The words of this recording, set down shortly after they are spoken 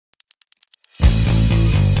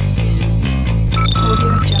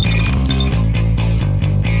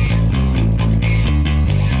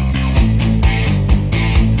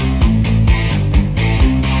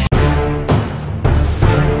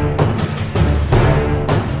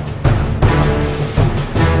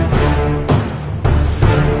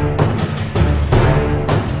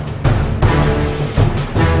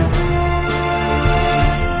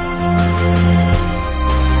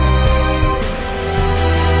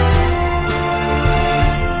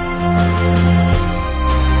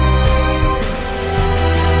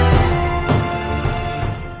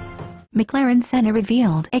McLaren Senna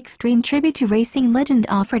revealed extreme tribute to racing legend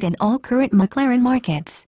offered in all current McLaren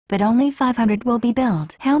markets, but only 500 will be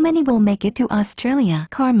built. How many will make it to Australia?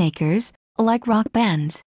 Car makers, like rock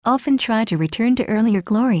bands, often try to return to earlier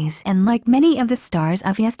glories, and like many of the stars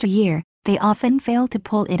of yesteryear, they often fail to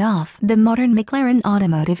pull it off. The modern McLaren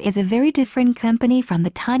Automotive is a very different company from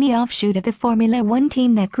the tiny offshoot of the Formula One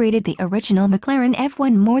team that created the original McLaren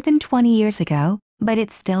F1 more than 20 years ago, but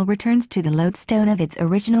it still returns to the lodestone of its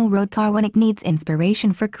original road car when it needs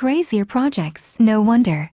inspiration for crazier projects. No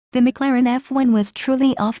wonder the McLaren F1 was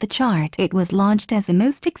truly off the chart. It was launched as the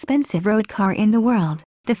most expensive road car in the world,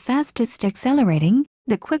 the fastest accelerating,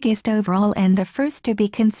 the quickest overall, and the first to be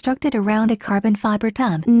constructed around a carbon fiber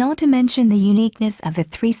tub. Not to mention the uniqueness of the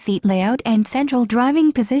three-seat layout and central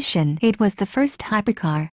driving position. It was the first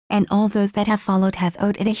hypercar, and all those that have followed have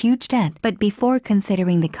owed it a huge debt. But before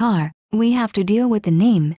considering the car, we have to deal with the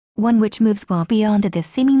name, one which moves well beyond the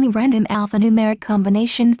seemingly random alphanumeric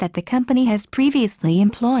combinations that the company has previously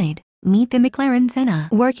employed. Meet the McLaren Senna.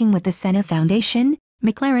 Working with the Senna Foundation,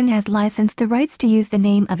 McLaren has licensed the rights to use the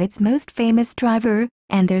name of its most famous driver,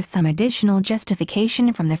 and there's some additional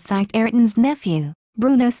justification from the fact Ayrton's nephew,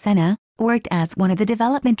 Bruno Senna, worked as one of the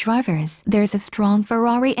development drivers. There's a strong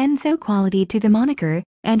Ferrari Enzo quality to the moniker,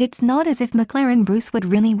 and it's not as if McLaren Bruce would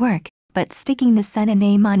really work, but sticking the Senna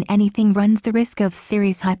name on anything runs the risk of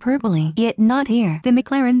serious hyperbole. Yet not here. The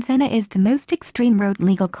McLaren Senna is the most extreme road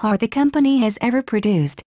legal car the company has ever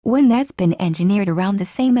produced, one that's been engineered around the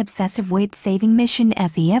same obsessive weight-saving mission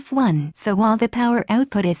as the F1. So while the power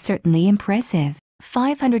output is certainly impressive,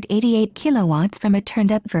 588 kilowatts from a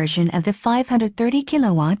turned-up version of the 530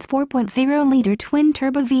 kilowatts 4.0-liter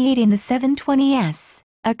twin-turbo V8 in the 720S,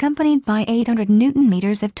 accompanied by 800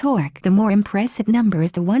 Newton-meters of torque. The more impressive number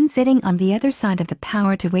is the one sitting on the other side of the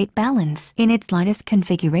power-to-weight balance. In its lightest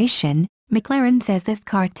configuration, McLaren says this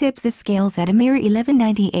car tips the scales at a mere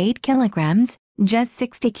 1198 kilograms, just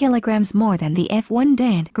 60 kilograms more than the F1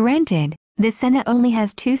 did. Granted, the Senna only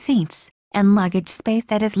has 2 seats, and luggage space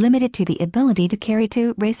that is limited to the ability to carry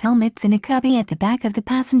 2 race helmets in a cubby at the back of the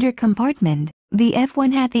passenger compartment. The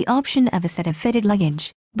F1 had the option of a set of fitted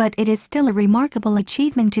luggage, but it is still a remarkable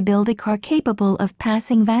achievement to build a car capable of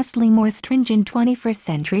passing vastly more stringent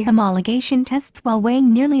 21st-century homologation tests while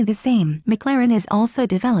weighing nearly the same. McLaren is also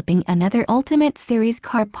developing another Ultimate Series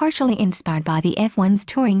car partially inspired by the F1's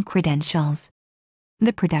touring credentials.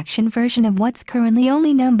 The production version of what's currently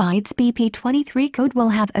only known by its BP23 code will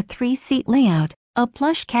have a 3-seat layout, a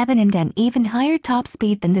plush cabin, and an even higher top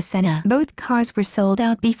speed than the Senna. Both cars were sold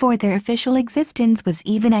out before their official existence was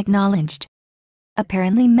even acknowledged.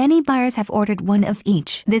 Apparently many buyers have ordered one of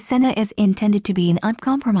each. The Senna is intended to be an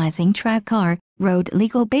uncompromising track car, road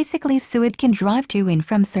legal basically, so it can drive to and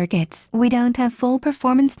from circuits. We don't have full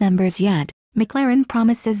performance numbers yet. McLaren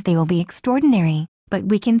promises they will be extraordinary, but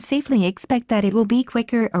we can safely expect that it will be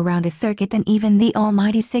quicker around a circuit than even the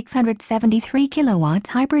almighty 673 kilowatts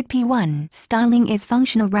hybrid P1. Styling is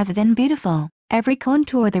functional rather than beautiful. Every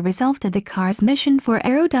contour the result of the car's mission for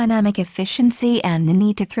aerodynamic efficiency and the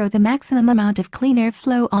need to throw the maximum amount of clean air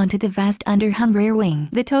flow onto the vast underhung rear wing.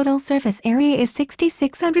 The total surface area is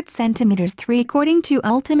 6,600 centimeters 3 according to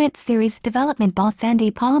Ultimate Series development boss Andy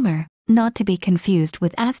Palmer, not to be confused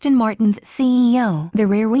with Aston Martin's CEO. The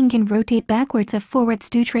rear wing can rotate backwards or forwards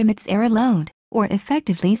to trim its air load, or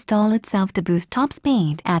effectively stall itself to boost top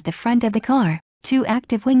speed. At the front of the car, 2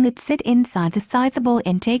 active winglets sit inside the sizable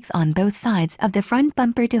intakes on both sides of the front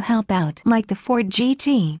bumper to help out. Like the Ford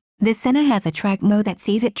GT, the Senna has a track mode that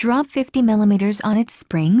sees it drop 50 mm on its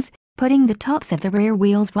springs, putting the tops of the rear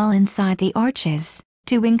wheels well inside the arches.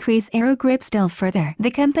 To increase aero grip still further, the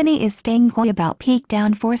company is staying coy about peak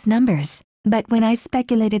downforce numbers, but when I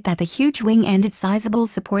speculated that the huge wing and its sizable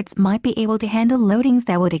supports might be able to handle loadings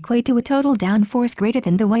that would equate to a total downforce greater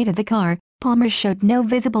than the weight of the car, Palmer showed no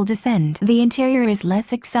visible dissent. The interior is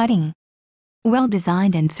less exciting. Well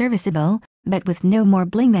designed and serviceable, but with no more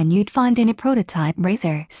bling than you'd find in a prototype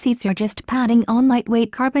racer. Seats are just padding on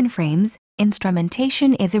lightweight carbon frames.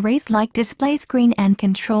 Instrumentation is a race-like display screen, and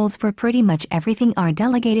controls for pretty much everything are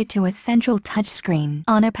delegated to a central touchscreen.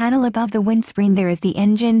 On a panel above the windscreen there is the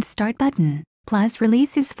engine start button, plus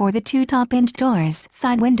releases for the 2 top-hinged doors.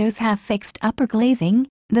 Side windows have fixed upper glazing,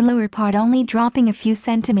 the lower part only dropping a few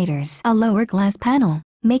centimeters. A lower glass panel,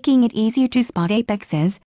 making it easier to spot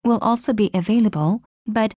apexes, will also be available,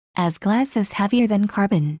 but, as glass is heavier than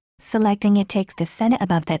carbon, selecting it takes the Senna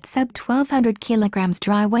above that sub-1200 kilograms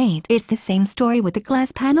dry weight. It's the same story with the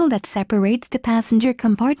glass panel that separates the passenger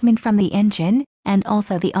compartment from the engine, and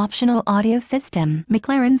also the optional audio system.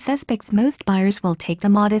 McLaren suspects most buyers will take the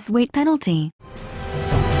modest weight penalty.